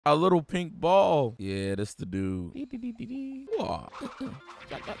A little pink ball. Yeah, that's the dude. Whoa.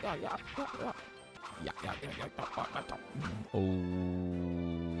 Oh.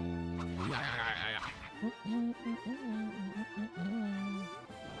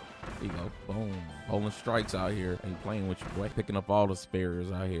 There you go. Boom. Bowling strikes out here. Ain't playing with you, boy. Picking up all the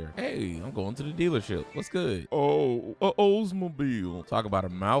spares out here. Hey, I'm going to the dealership. What's good? Oh, Oldsmobile. Talk about a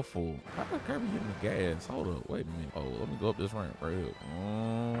mouthful. How about Kirby hitting the gas? Hold up. Wait a minute. Oh, let me go up this ramp right here.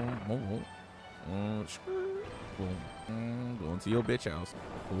 Boom. Going to your bitch house.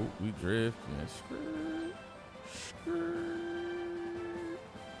 Oh, we drift.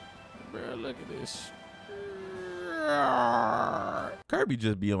 Bro, look at this. Kirby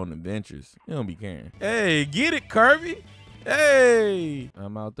just be on adventures. He don't be caring. Hey, get it, Kirby. Hey.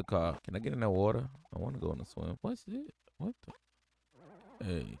 I'm out the car. Can I get in that water? I want to go on a swim. What's it? What the?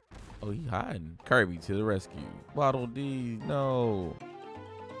 Hey. Oh, he hiding. Kirby to the rescue. Bottle D. No.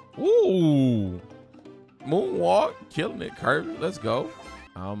 Ooh. Moonwalk. Killing it, Kirby. Let's go.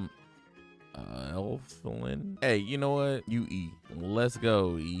 Elflin. Hey, you know what? You E. Let's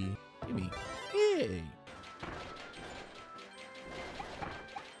go, E. Give me. Hey.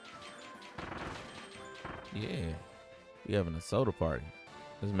 Yeah, we having a soda party.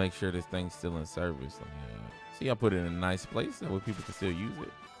 Let's make sure this thing's still in service. See, I put it in a nice place that way people can still use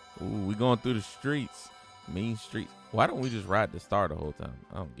it. Ooh, we going through the streets, mean streets. Why don't we just ride the star the whole time?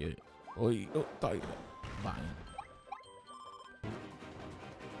 I don't get it. Oh, thought you buying.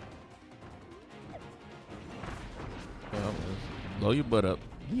 Well, blow your butt up.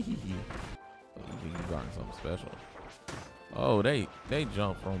 You got something special. Oh, they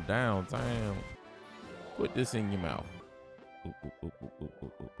jump from downtown. Put this in your mouth.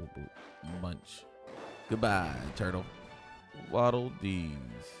 Munch. Goodbye, turtle. Waddle these.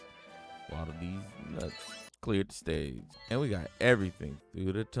 Waddle these nuts. Cleared the stage. And we got everything.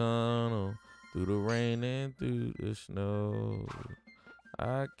 Through the tunnel, through the rain, and through the snow.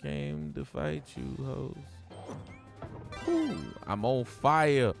 I came to fight you, hoes. Ooh, I'm on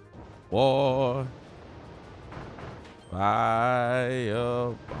fire. Boy.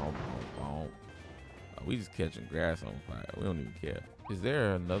 Fire. We just catching grass on fire. We don't even care. Is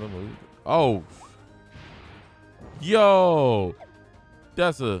there another move? Oh, yo,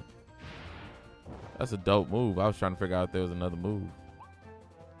 that's a dope move. I was trying to figure out if there was another move.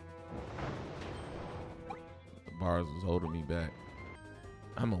 The bars was holding me back.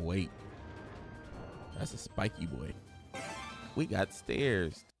 I'ma wait. That's a spiky boy. We got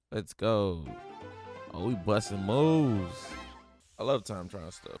stairs. Let's go. Oh, we busting moves. I love time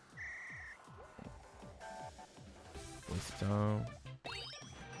trial stuff. This time.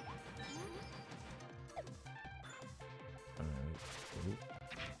 Alright.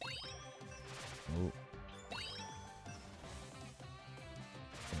 Nope.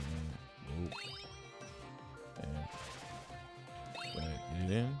 Nope. And get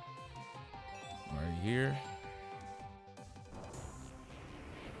it in. Right here.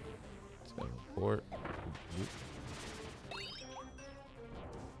 Let's go report.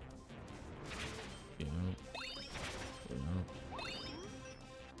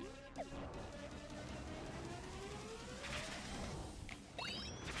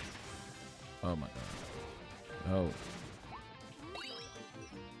 Oh my god. No.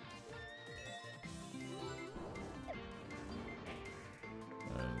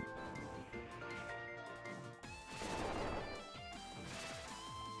 Alright.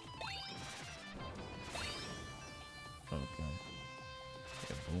 Okay.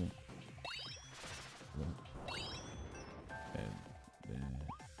 Yeah, boom. Boom. And then.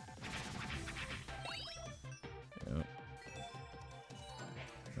 Yep.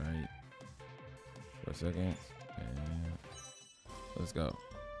 Right. 4 seconds. And let's go.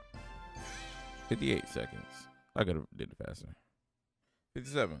 58 seconds. I could have did it faster.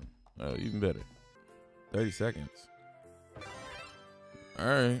 57. Oh, even better. 30 seconds. All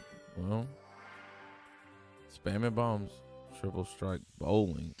right. Well, spamming bombs. Triple strike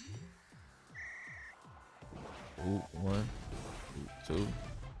bowling. Ooh, 1. Ooh, 2. Ooh,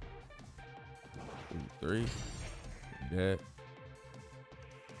 3. Do that.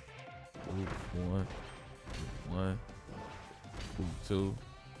 Ooh, 1. Ooh, 1. Ooh, 2. Ooh,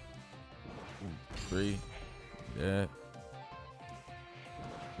 3. Do that.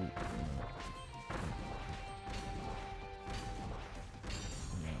 Ooh, 1.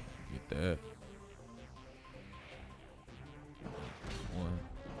 Get that. 1,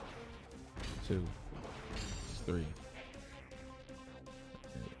 2, 3.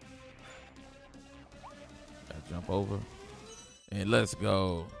 Gotta jump over. And let's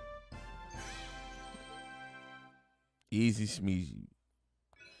go. Easy smeezy.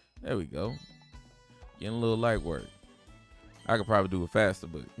 There we go. Getting a little light work. I could probably do it faster,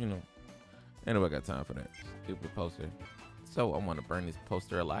 but you know, ain't nobody got time for that. Stupid poster. So I want to burn this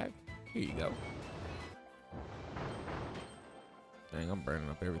poster alive. Here you go. Dang, I'm burning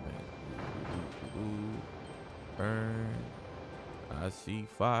up everything. Burn. I see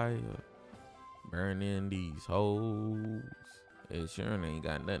fire. Burning these hoes. It sure ain't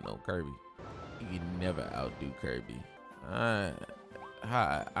got nothing on Kirby. You can never outdo Kirby.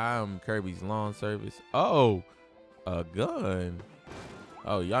 Hi, I'm Kirby's lawn service. Oh, a gun.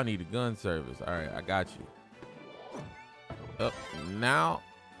 Oh, y'all need a gun service. All right, I got you. Up now,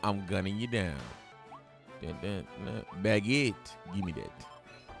 I'm gunning you down. Baguette, give me that.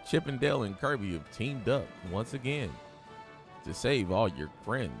 Chip and Dale and Kirby have teamed up once again to save all your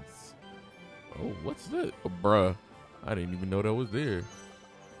friends. Oh, what's that? Oh, bruh, I didn't even know that was there.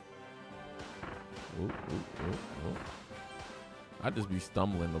 Oh. I just be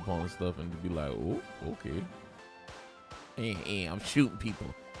stumbling upon stuff and be like, oh, okay. Hey, I'm shooting people.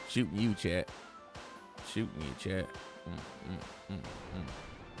 Shooting you, chat. Shooting you, chat.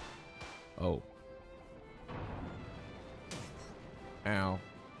 Oh. Ow.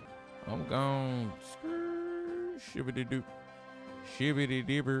 I'm gone. Shibbity doop. Shibbity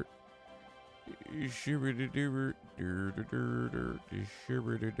dibber. Shibbity dibber.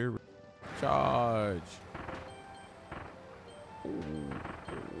 Shibbity dibber. Charge.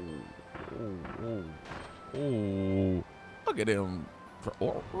 Oh. Look at them.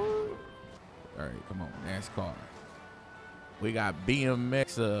 All right, come on. NASCAR. We got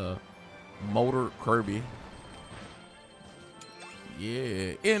BMX motor Kirby.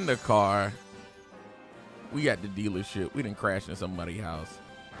 Yeah, in the car. We at the dealership. We didn't crash in somebody's house.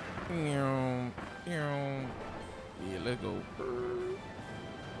 Yeah, let's go.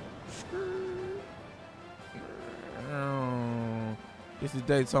 This is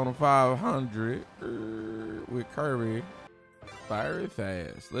Daytona 500 with Kirby. Fire it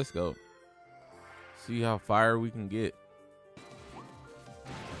fast. Let's go. See how fire we can get.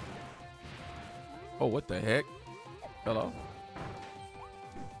 Oh, what the heck? Hello?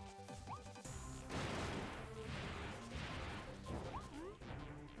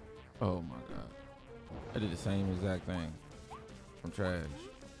 Oh my God. I did the same exact thing. I'm trash.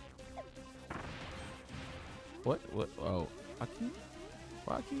 What? Oh, I keep.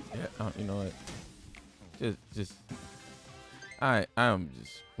 Why I keep? Yeah, you know what? Just. I'm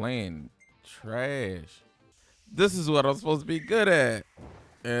just playing trash. This is what I'm supposed to be good at,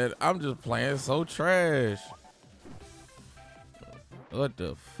 and I'm just playing so trash. What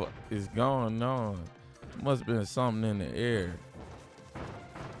the fuck is going on? Must have been something in the air.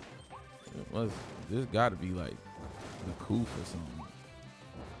 This got to be like the coof or something.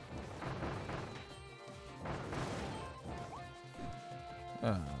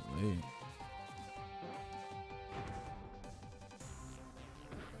 Oh, man.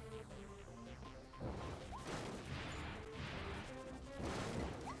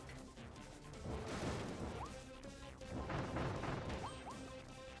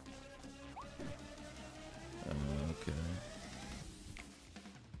 Okay.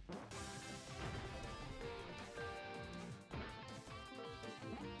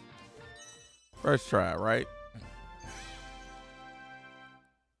 First try, right?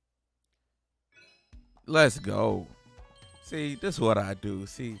 Let's go. See, this is what I do.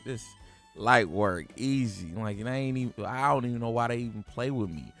 See, this light work, easy. Like, and I don't even know why they even play with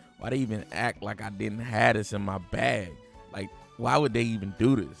me. Why they even act like I didn't have this in my bag. Like, why would they even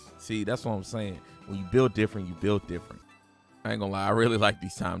do this? See, that's what I'm saying. When you build different, you build different. I ain't gonna lie, I really like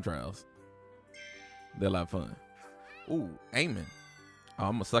these time trials. They're a lot of fun. Ooh, aiming. Oh,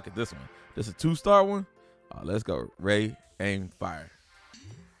 I'm gonna suck at this one. This is a 2-star one. Let's go. Ready, aim, fire.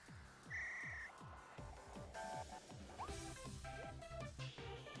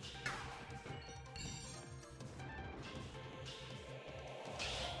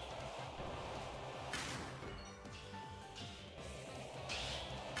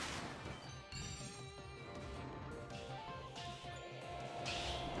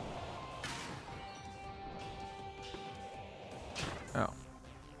 Ow.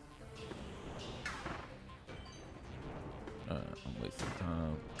 I'm wasting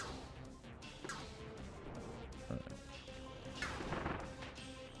time.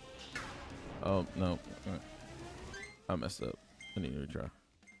 Oh, no. I messed up. I need to retry.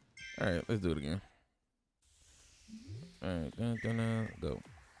 All right, let's do it again. All right, go.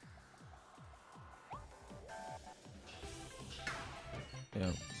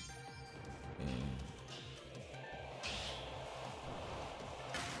 Yeah.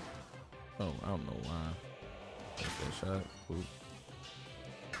 Oh, I don't know why. That's that shot. Ooh.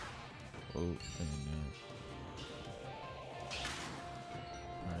 and then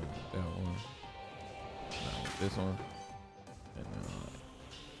all right, that one. Now with this one, and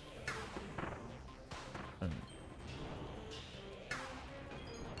then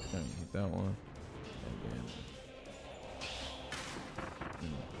hit that one, and then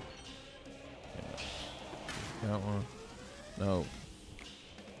that one. No,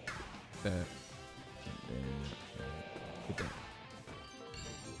 that, and then hit that.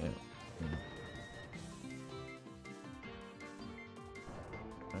 Yeah.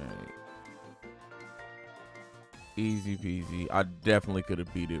 All right. Easy peasy. I definitely could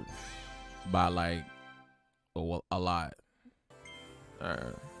have beat it by like a lot. All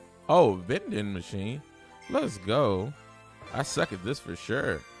right. Oh, vending machine. Let's go. I suck at this for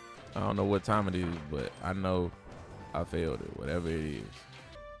sure. I don't know what time it is, but I know I failed it, whatever it is.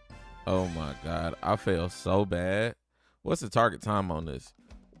 Oh my God. I failed so bad. What's the target time on this?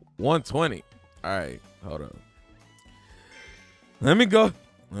 120. All right. Hold on. Let me go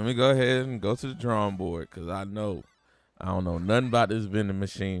ahead and go to the drawing board because I don't know nothing about this vending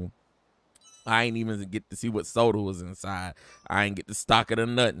machine. I ain't even get to see what soda was inside. I ain't get to stock it or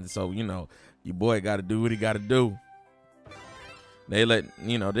nothing. So, your boy got to do what he got to do. They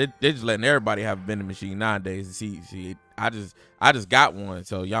just letting everybody have a vending machine nowadays. See, I just got one.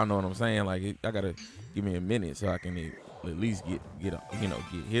 So y'all know what I'm saying. Like, I got to give me a minute so I can at least get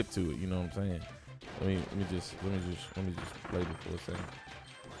hip to it. You know what I'm saying? Let me just play this for a second.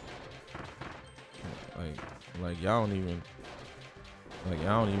 Like y'all don't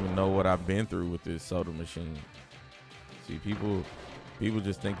even know what I've been through with this soda machine. See, people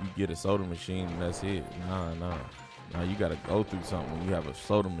just think you get a soda machine and that's it. Nah, you gotta go through something when you have a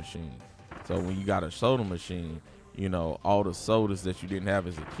soda machine. So when you got a soda machine, all the sodas that you didn't have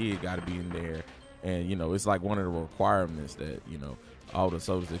as a kid gotta be in there. And it's like one of the requirements that, all the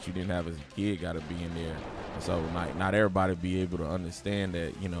sodas that you didn't have as a kid gotta be in there. And so not everybody be able to understand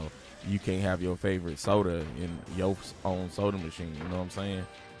that, you can't have your favorite soda in your own soda machine. You know what I'm saying?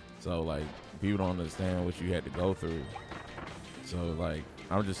 So like people don't understand what you had to go through. So like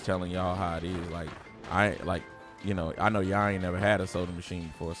I'm just telling y'all how it is. Like I know y'all ain't never had a soda machine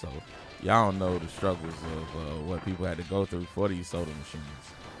before, so y'all don't know the struggles of what people had to go through for these soda machines.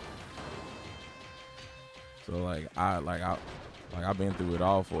 So I've been through it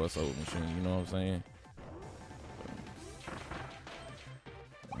all for a soda machine. You know what I'm saying?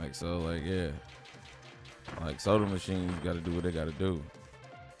 Yeah. Like soda machines got to do what they got to do.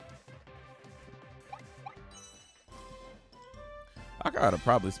 I gotta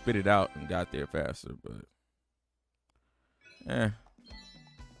probably spit it out and got there faster, but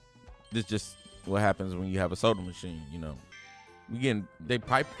this just what happens when you have a soda machine. We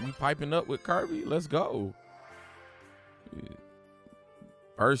piping up with Kirby. Let's go.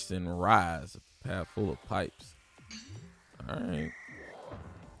 Burst and rise, a path full of pipes. All right.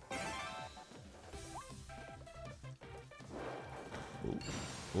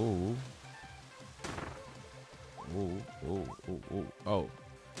 Ooh. Oh.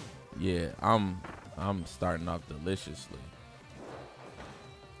 Yeah, I'm starting off deliciously.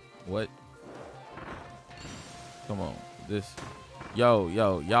 What? Come on.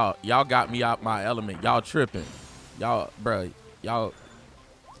 Y'all got me out my element. Y'all tripping. Bruh,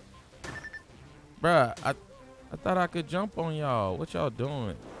 I thought I could jump on y'all. What y'all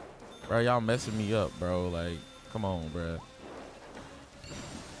doing? Bruh, y'all messing me up, bro. Like, come on, bruh.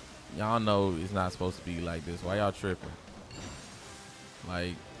 Y'all know it's not supposed to be like this. Why y'all tripping?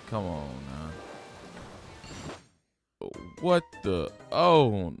 Like, come on now. What the?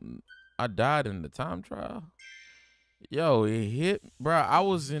 Oh, I died in the time trial. Yo, it hit, bro. I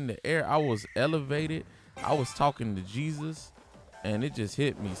was in the air. I was elevated. I was talking to Jesus, and it just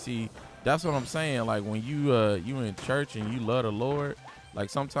hit me. See, that's what I'm saying. Like when you in church and you love the Lord, like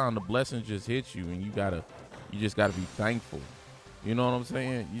sometimes the blessings just hit you, and you just gotta be thankful. You know what I'm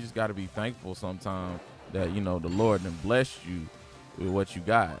saying? You just got to be thankful sometimes that, the Lord done blessed you with what you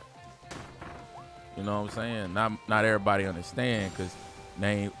got. You know what I'm saying? Not everybody understand because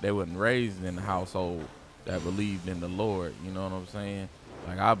they wasn't raised in a household that believed in the Lord. You know what I'm saying?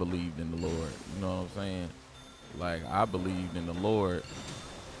 Like I believed in the Lord. You know what I'm saying? Like I believed in the Lord.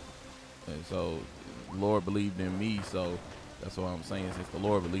 And so the Lord believed in me. So that's what I'm saying. Since the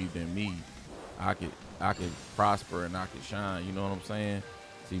Lord believed in me, I could prosper and I could shine. You know what I'm saying?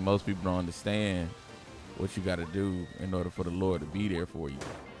 See, most people don't understand what you got to do in order for the Lord to be there for you.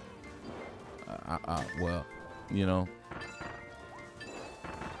 Well,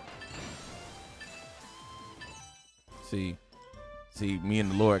 see, me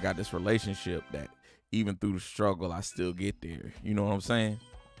and the Lord got this relationship that even through the struggle, I still get there. You know what I'm saying?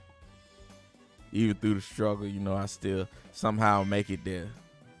 even through the struggle, you know, I still somehow make it there.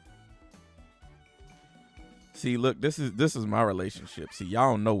 See, look, this is my relationship. See,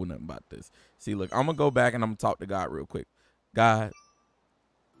 y'all don't know nothing about this. See, look, I'm gonna go back and I'm gonna talk to God real quick. God,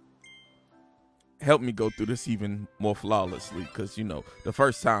 help me go through this even more flawlessly, because you know, the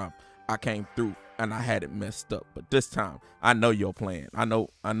first time I came through and I had it messed up, but this time I know your plan. I know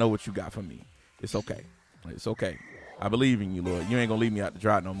what you got for me. It's okay. It's okay. I believe in you, Lord. You ain't gonna leave me out to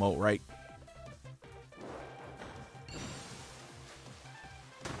dry no more, right?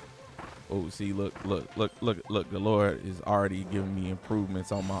 Oh, see, look. The Lord is already giving me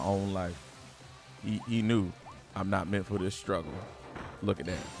improvements on my own life. He knew I'm not meant for this struggle. Look at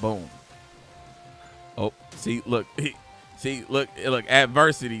that. Boom. Oh, see, look. See, look,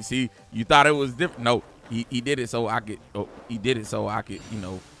 adversity. See, you thought it was different. No, he did it so I could. Oh, he did it so I could, you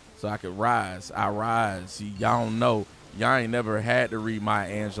know, so I could rise. I rise. See, y'all don't know. Y'all ain't never had to read my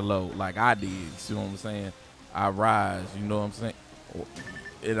Angelo like I did. See what I'm saying? I rise. You know what I'm saying?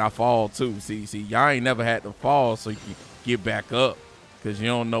 And I fall too. See, y'all ain't never had to fall so you can get back up, because you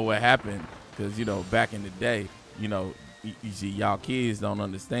don't know what happened. Because, you know, back in the day, you know, you see, y'all kids don't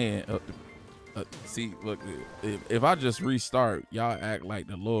understand. See, look, if I just restart, y'all act like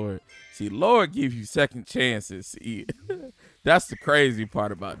the Lord. See, Lord give you second chances. See, that's the crazy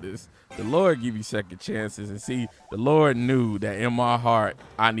part about this. The Lord give you second chances. And see, the Lord knew that in my heart,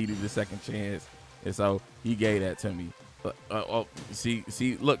 I needed a second chance. And so he gave that to me.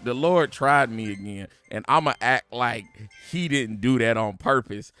 See, look, the Lord tried me again, and I'ma act like he didn't do that on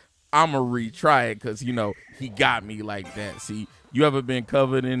purpose. I'ma retry it because, you know, he got me like that. See, you ever been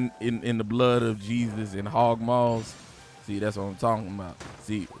covered in the blood of Jesus in hog maws? See, that's what I'm talking about.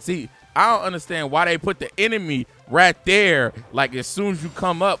 See, I don't understand why they put the enemy right there, like as soon as you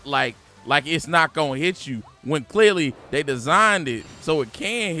come up, like it's not gonna hit you, when clearly they designed it so it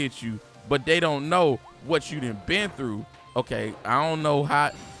can hit you, but they don't know what you done been through. Okay, I don't know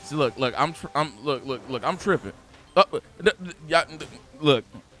how. See, look, I'm tripping. Look,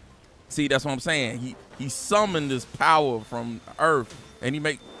 see, that's what I'm saying. He summoned this power from earth, and he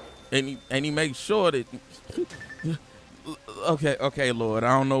makes sure that. Okay, Lord,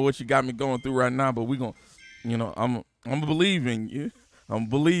 I don't know what you got me going through right now, but we gonna, you know, I'm believing you. I'm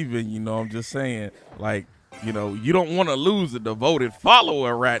believing, you know. I'm just saying, like, you know, you don't want to lose a devoted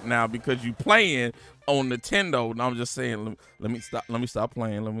follower right now because you playing on Nintendo. And I'm just saying, let me stop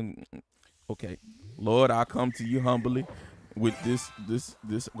playing. Okay, Lord, I come to you humbly with this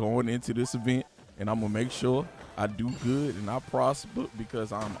going into this event, and I'm gonna make sure I do good and I prosper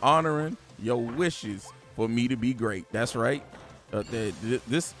because I'm honoring your wishes for me to be great. That's right.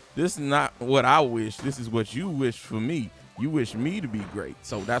 This is not what I wish. This is what you wish for me. You wish me to be great,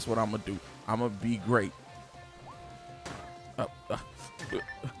 so that's what I'm gonna do. I'm gonna be great.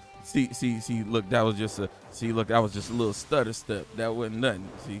 See, look, that was just a little stutter step. That wasn't nothing.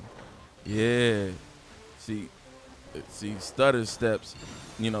 See, yeah, see, stutter steps,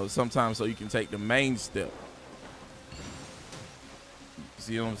 you know, sometimes so you can take the main step.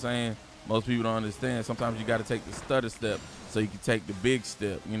 See what I'm saying? Most people don't understand. Sometimes you got to take the stutter step so you can take the big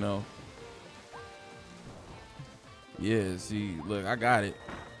step, you know. Yeah, see, look, I got it.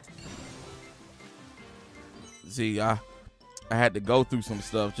 See, I had to go through some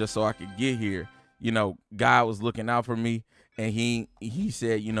stuff just so I could get here. You know, God was looking out for me, and he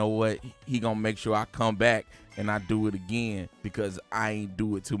said, you know what? He gonna make sure I come back and I do it again because I ain't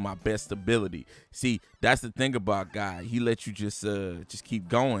do it to my best ability. See, that's the thing about God. He let you just keep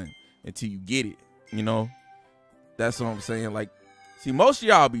going until you get it, you know? That's what I'm saying. Like, see, most of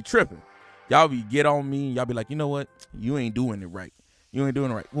y'all be tripping. Y'all be get on me. Y'all be like, you know what? You ain't doing it right. You ain't doing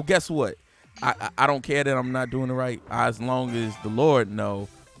it right. Well, guess what? I don't care that I'm not doing it right. As long as the Lord know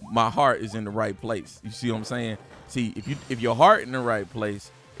my heart is in the right place. You see what I'm saying? See, if your heart in the right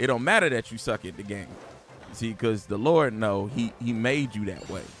place, it don't matter that you suck at the game. See, because the Lord know he made you that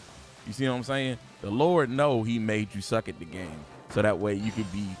way. You see what I'm saying? The Lord know he made you suck at the game, so that way you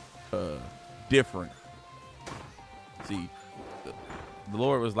could be different. See, the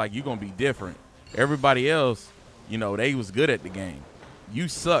Lord was like, you're gonna be different. Everybody else, you know, they was good at the game. You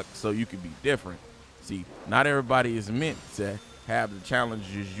suck, so you can be different. See, not everybody is meant to have the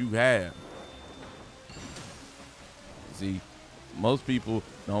challenges you have. See, most people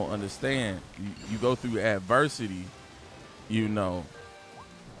don't understand. You go through adversity, you know,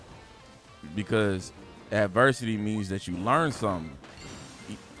 because adversity means that you learn something,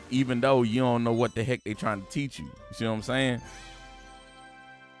 even though you don't know what the heck they trying to teach you. You see what I'm saying?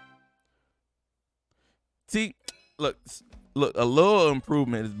 See, look, a little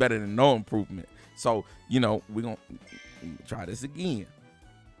improvement is better than no improvement. So, you know, we're going to try this again.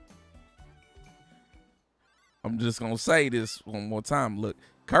 I'm just gonna say this one more time. Look,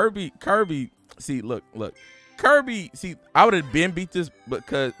 Kirby. See, look. Kirby. See, I would have been beat this but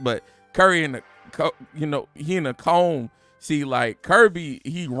Curry in the, he in the cone. See, like Kirby,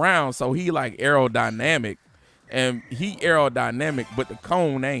 he round, so he like aerodynamic, and he aerodynamic, but the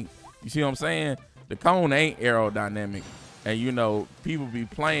cone ain't. You see what I'm saying? The cone ain't aerodynamic, and people be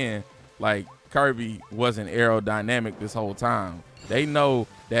playing like Kirby wasn't aerodynamic this whole time. They know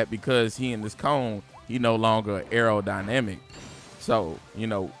that because he in this cone, he no longer aerodynamic. So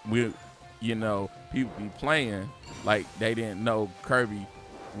people be playing like they didn't know Kirby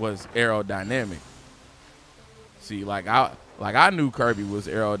was aerodynamic. See, like I knew Kirby was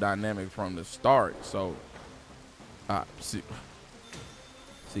aerodynamic from the start. So, see,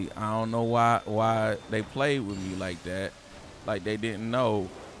 I don't know why they played with me like that. Like they didn't know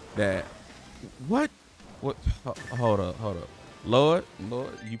that. What? Hold up. Lord,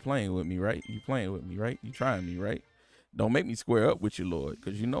 you playing with me, right? You playing with me, right? You trying me, right? Don't make me square up with you, Lord,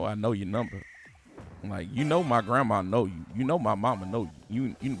 because I know your number. Like, my grandma know you. My mama know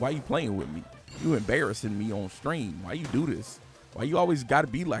you. Why you playing with me? You embarrassing me on stream. Why you do this? Why you always got to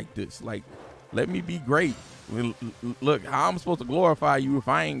be like this? Like, let me be great. Look, how I'm supposed to glorify you if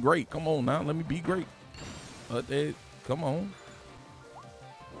I ain't great? Come on now, let me be great. Come on.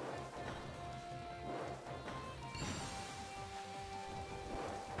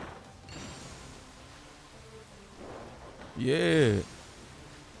 Yeah.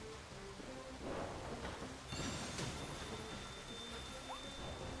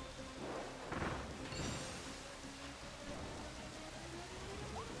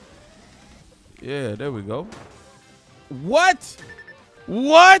 Yeah, there we go. What?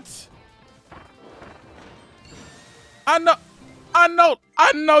 I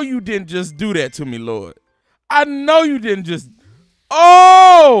know you didn't just do that to me, Lord. I know you didn't just.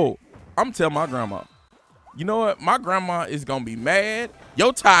 Oh! I'm telling my grandma. You know what? My grandma is gonna be mad.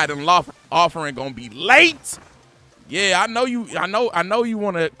 Your tithe and offering gonna be late. Yeah, I know you. I know you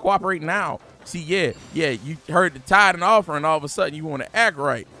want to cooperate now. See, yeah. You heard the tithe and offering, all of a sudden you want to act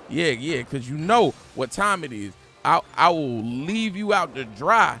right. Yeah, because you know what time it is. I will leave you out to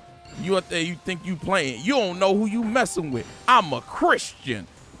dry. You up there, you think you playing. You don't know who you messing with. I'm a Christian.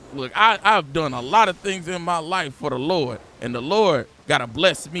 Look, I've done a lot of things in my life for the Lord, and the Lord gotta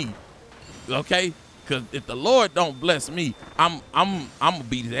bless me. Okay? Because if the Lord don't bless me, I'm gonna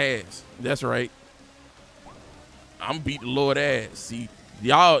beat his ass. That's right. I'm beat the Lord ass. See,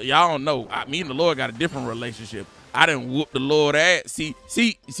 y'all don't know. Me and the Lord got a different relationship. I didn't whoop the Lord ass. See,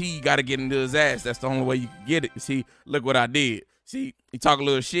 you gotta get into his ass. That's the only way you can get it. See, look what I did. See, you talk a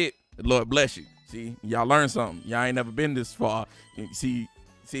little shit, the Lord bless you. See, y'all learn something. Y'all ain't never been this far. See,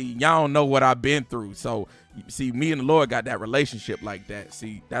 y'all don't know what I've been through. So, see, me and the Lord got that relationship like that.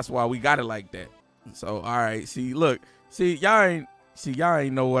 See, that's why we got it like that. So, all right. See, look. See, y'all ain't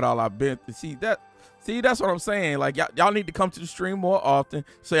know what all I've been through. See, that's what I'm saying. Like, y'all need to come to the stream more often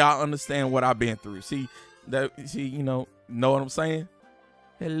so y'all understand what I've been through. See, know what I'm saying?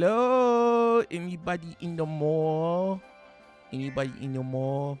 Hello, anybody in the mall? Anybody in the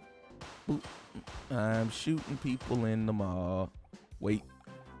mall? Boop. I'm shooting people in the mall. Wait,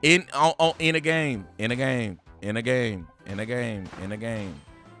 in a game.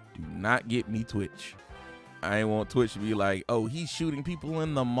 Do not get me Twitch. I ain't want Twitch to be like, oh, he's shooting people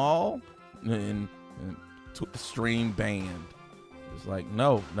in the mall and stream banned. It's like,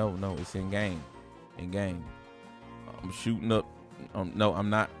 no, it's in game. I'm shooting up. No, I'm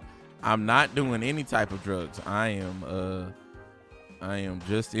not. I'm not doing any type of drugs. I am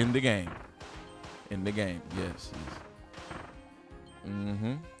just in the game. Yes.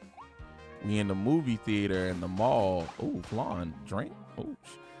 We in the movie theater in the mall. Oh, flan drink. Oh,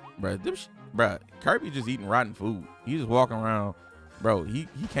 bruh, Kirby just eating rotten food. He just walking around. Bro, he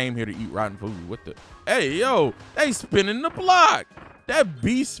came here to eat rotten food. What the? Hey, yo, they spinning the block. That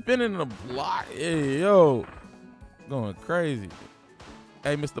beast spinning the block. Hey, yo, going crazy.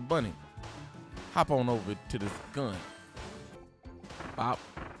 Hey, Mr. Bunny, hop on over to this gun. Bop.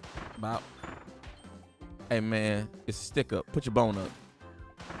 Hey, man, it's a stick up. Put your bone up.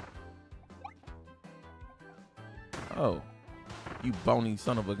 Oh, you bony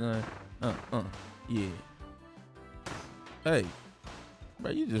son of a gun. Yeah. Hey,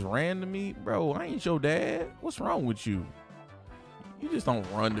 bro, you just ran to me. Bro, I ain't your dad. What's wrong with you? You just don't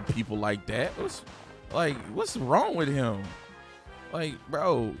run to people like that. What's wrong with him? Like,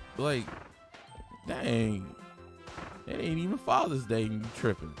 bro, like, dang. It ain't even Father's Day and you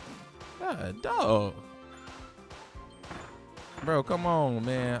tripping. God, dog. Bro, come on,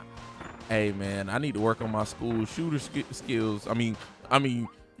 man. Hey, man, I need to work on my school shooter skills.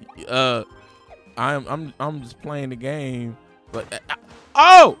 I'm just playing the game, but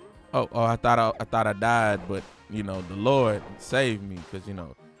oh, I thought I died, but you know the Lord saved me because you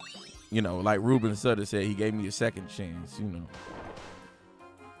know like Ruben Sutter said, he gave me a second chance. You know.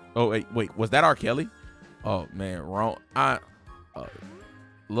 Oh wait, was that R. Kelly? Oh man, wrong.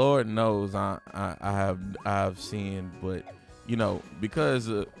 Lord knows I have sinned, but you know because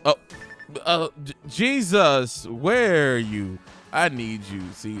Jesus, where are you? I need you.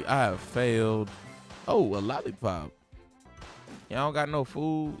 See, I have failed. Oh, a lollipop. Y'all don't got no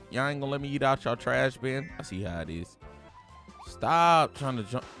food. Y'all ain't gonna let me eat out y'all trash bin. I see how it is. Stop trying to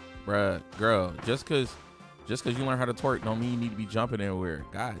jump, bruh, girl. Just cause you learn how to twerk don't mean you need to be jumping everywhere.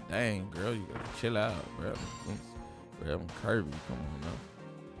 God dang, girl, you gotta chill out, bro. I'm Kirby. Come on now.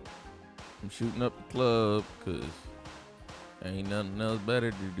 I'm shooting up the club cause there ain't nothing else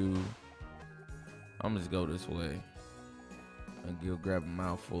better to do. I'm just go this way and go grab a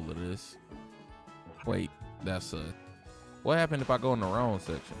mouthful of this. Wait, that's what happened if I go in the wrong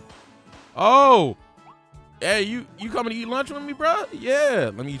section? Oh, hey, you coming to eat lunch with me, bro? Yeah,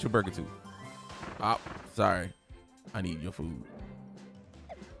 let me eat your burger too. Oh, sorry, I need your food.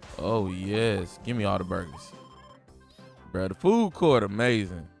 Oh yes, give me all the burgers, bro. The food court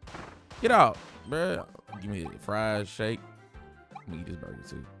amazing. Get out, bro. Give me a fried shake. Let me eat this burger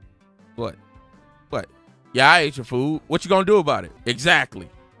too. What? Yeah, I ate your food. What you gonna do about it? Exactly.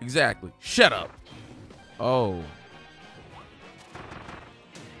 Shut up. Oh.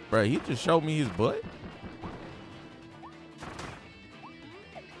 Bro, he just showed me his butt.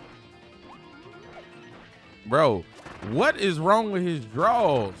 Bro, what is wrong with his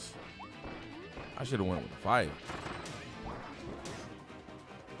draws? I should have went with the fire.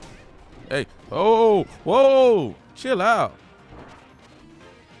 Hey, oh, whoa, chill out.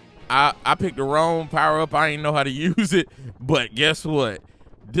 I picked the wrong power up. I didn't know how to use it, but guess what?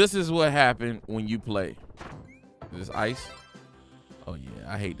 This is what happened when you play. Is this ice? Oh yeah,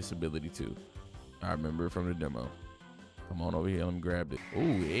 I hate this ability too. I remember it from the demo. Come on over here, let me grab it.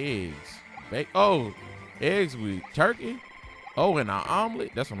 Ooh, eggs. Oh, eggs with turkey. Oh, and an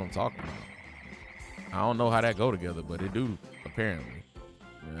omelet. That's what I'm talking about. I don't know how that go together, but it do apparently.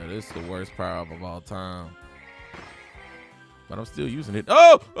 Yeah, this is the worst power up of all time. But I'm still using it.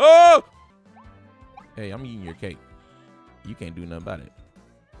 Oh! Hey, I'm eating your cake. You can't do nothing about it.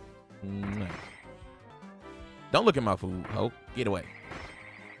 No. Don't look at my food, ho. Get away.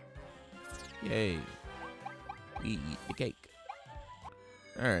 Yay. We eat the cake.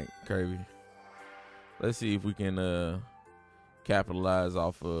 All right, Kirby. Let's see if we can capitalize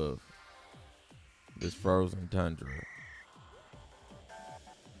off of this frozen tundra.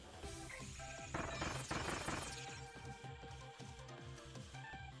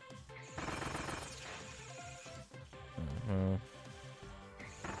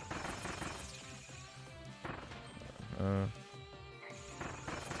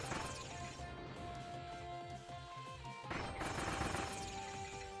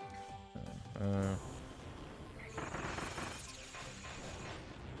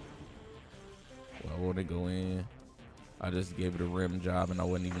 Why won't it go in? I just gave it a rim job and I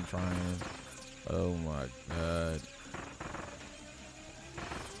wasn't even trying. Oh my god.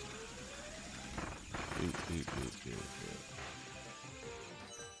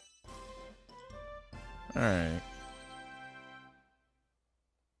 Alright.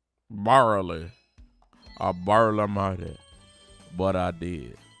 Barely. I barely made it. But I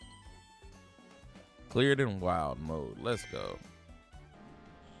did. Cleared in wild mode. Let's go.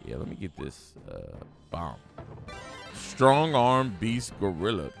 Yeah, let me get this bomb. Strong arm beast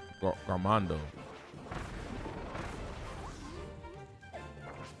gorilla. Garmando.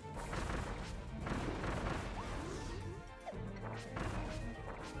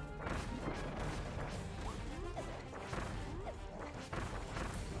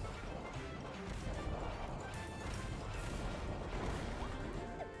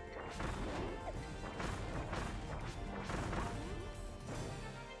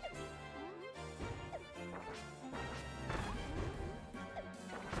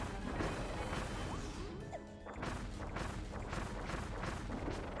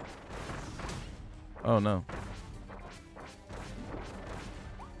 Oh no.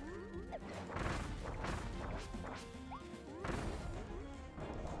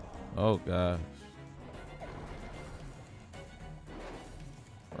 Oh gosh.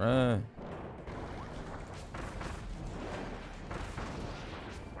 Run.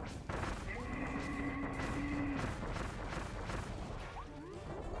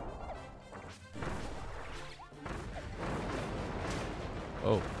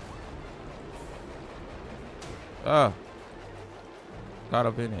 Oh. Ah. Caught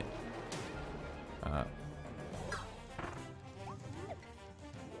up in it.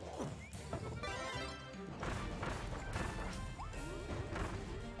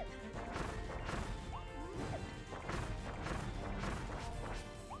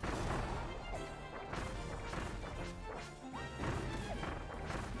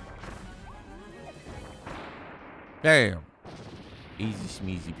 Damn. Easy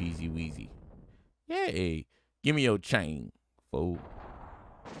smeezy peasy wheezy. Yay. Give me your chain, fool.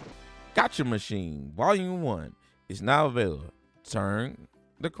 Gotcha Machine, Volume 1 is now available. Turn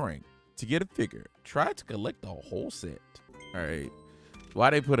the crank to get a figure. Try to collect the whole set. All right. Why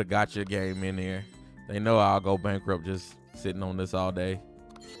they put a gotcha game in there? They know I'll go bankrupt just sitting on this all day.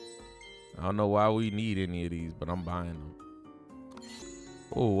 I don't know why we need any of these, but I'm buying them.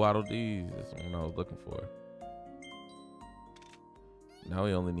 Oh, Waddle Dees. That's the one I was looking for. Now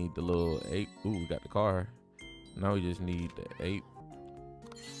we only need the little 8. Ooh, we got the car. Now we just need the 8.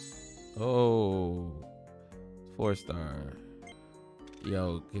 Oh, 4-star.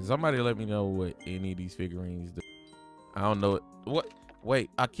 Yo, can somebody let me know what any of these figurines do? I don't know. What? Wait,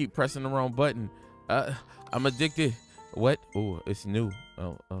 I keep pressing the wrong button. I'm addicted. What? Oh, it's new.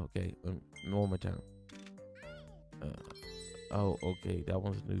 Oh, okay. One more time. Oh, okay. That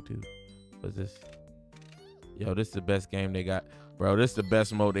one's new too. What's this? Yo, this is the best game they got. Bro, this is the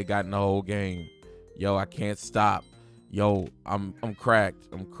best mode they got in the whole game. Yo, I can't stop. Yo, I'm cracked.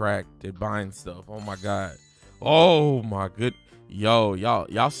 I'm cracked. They're buying stuff. Oh my God. Oh my good. Yo,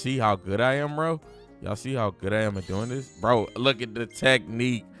 y'all see how good I am, bro? Y'all see how good I am at doing this? Bro, look at the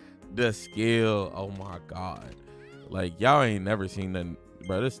technique, the skill. Oh my God. Like, y'all ain't never seen nothing.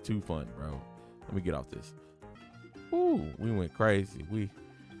 Bro, this is too fun, bro. Let me get off this. Ooh, we went crazy.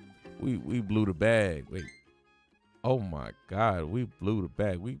 We blew the bag. Wait. Oh my God, we blew the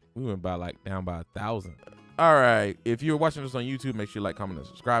bag. We went by like down by 1,000. All right, if you're watching this on YouTube, make sure you like, comment, and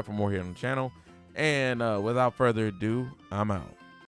subscribe for more here on the channel. And without further ado, I'm out.